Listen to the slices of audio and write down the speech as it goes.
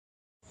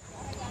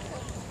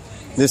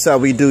This how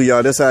we do,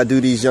 y'all. This how I do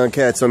these young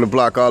cats on the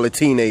block, all the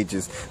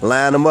teenagers.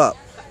 Line them up.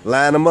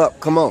 Line them up.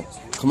 Come on.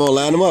 Come on,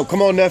 line them up.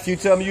 Come on, nephew.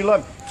 Tell me you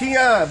love me.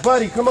 Keon,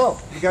 buddy, come on.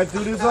 You got to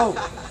do this over.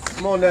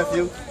 Come on,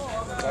 nephew.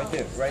 Right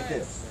there, right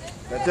there.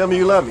 Now tell me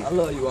you love me. I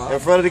love you all. In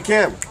front of the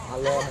camera. I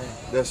love him.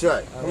 That's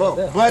right. Come on.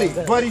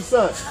 Buddy,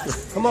 son.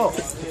 Come on.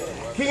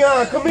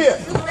 Keon, come here.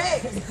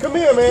 Come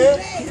here, man.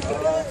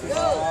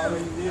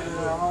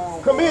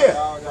 Come here.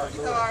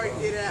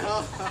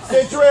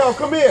 Centrell,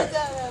 come here.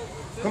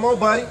 Come on,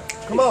 buddy.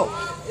 Come on.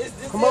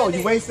 Come on.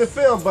 You wasted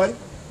film, buddy.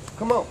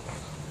 Come on.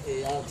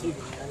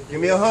 Give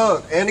me a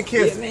hug and a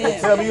kiss.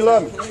 Tell me you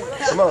love me.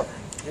 Come on.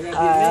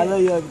 I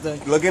love you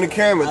everything. Look in the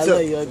camera, too. I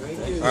love you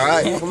everything. All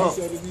right, come on.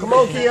 Come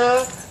on,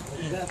 Keon.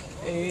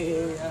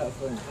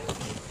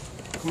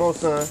 Come on,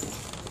 son.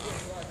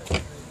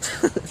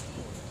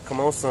 Come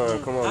on,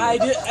 son. Come on.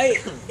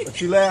 What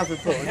you laughing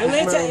for?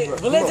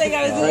 Valente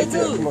got to do it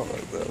too. Come on.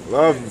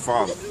 Love you,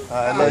 father.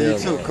 I love you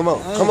too. Come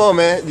on. Come on,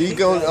 man. You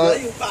go.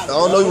 I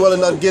don't know you well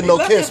enough to get no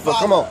kiss, but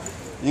come on.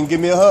 You can give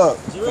me a hug.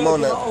 Come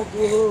on now.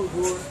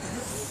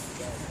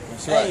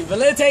 Hey,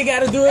 Valente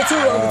got to do it too.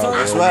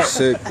 That's right.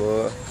 Sick,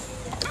 boy.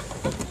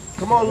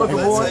 Come on, looking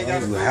boy.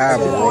 You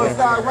have it, Boy, it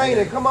start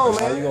raining. Come on,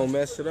 man. You gonna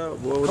mess it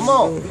up, boy? Come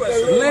on.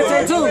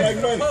 Valente too.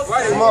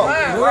 Come on.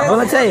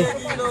 Valente.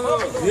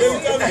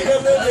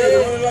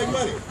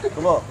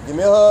 Come on. Give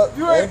me a hug.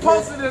 You ain't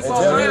posted this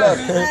on Tell me you love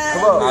me.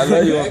 Come on. I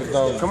love you, Uncle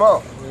Tony. Come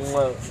on.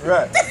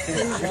 Right.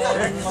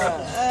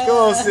 Come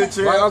on,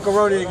 Citrus. My Uncle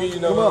Ronnie didn't give you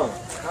no Come on. All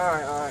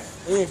right.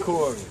 He ain't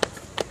Corey.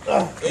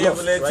 Yeah,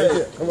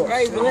 Valente. Come on.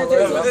 Hey, Valente.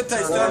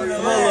 Come on,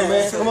 little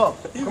man. Come on.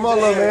 Come on,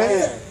 little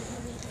man.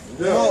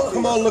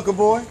 Come on, looker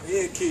boy.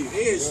 Yeah, kid.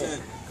 Yeah, son.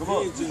 Come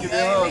on. Just give me a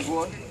hug,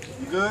 boy.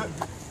 You good?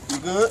 You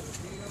good?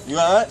 You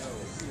alright?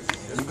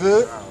 You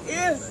good?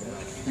 Yeah.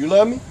 You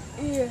love me?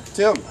 Yeah.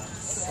 Tell me.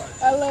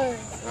 I love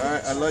you.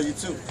 Alright, I love you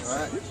too.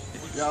 Alright.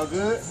 Y'all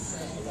good?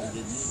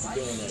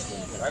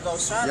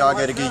 Y'all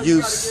gotta get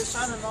used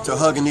to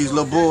hugging these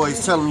little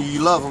boys, telling you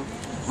love them.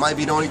 Might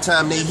be the only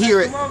time they hear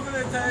it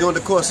during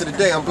the course of the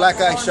day. I'm Blaq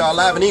Ice, y'all,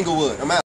 live in Englewood. I'm out.